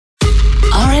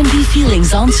R&B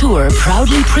Feelings on Tour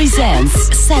proudly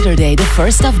presents Saturday the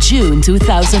 1st of June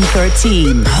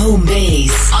 2013.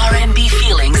 Homebase. R&B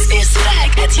Feelings is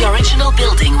back at the original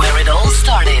building where it all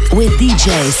started. With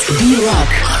DJs B-Rock,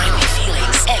 R&B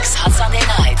Feelings, Hot Sunday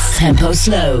Nights, Tempo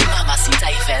Slow, Mamacita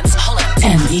Events Holland,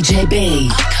 and DJ Bay.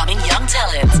 Upcoming young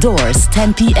talent. Doors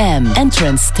 10 p.m.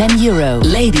 Entrance €10.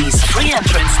 Ladies free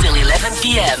entrance till 11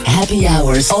 p.m. Happy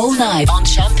hours all night on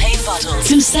champagne bottles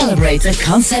to celebrate the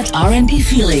concept R&B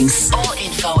Feelings. All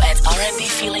info at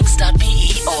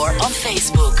rnbfeelings.be or on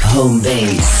Facebook.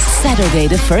 Homebase. Saturday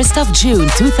the 1st of June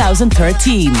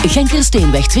 2013.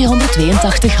 Genkersteenweg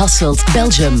 282 Hasselt,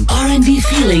 Belgium. R&B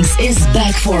Feelings is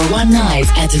back for one night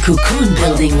at the Cocoon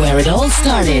building where it all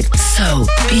started. So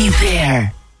be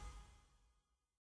there.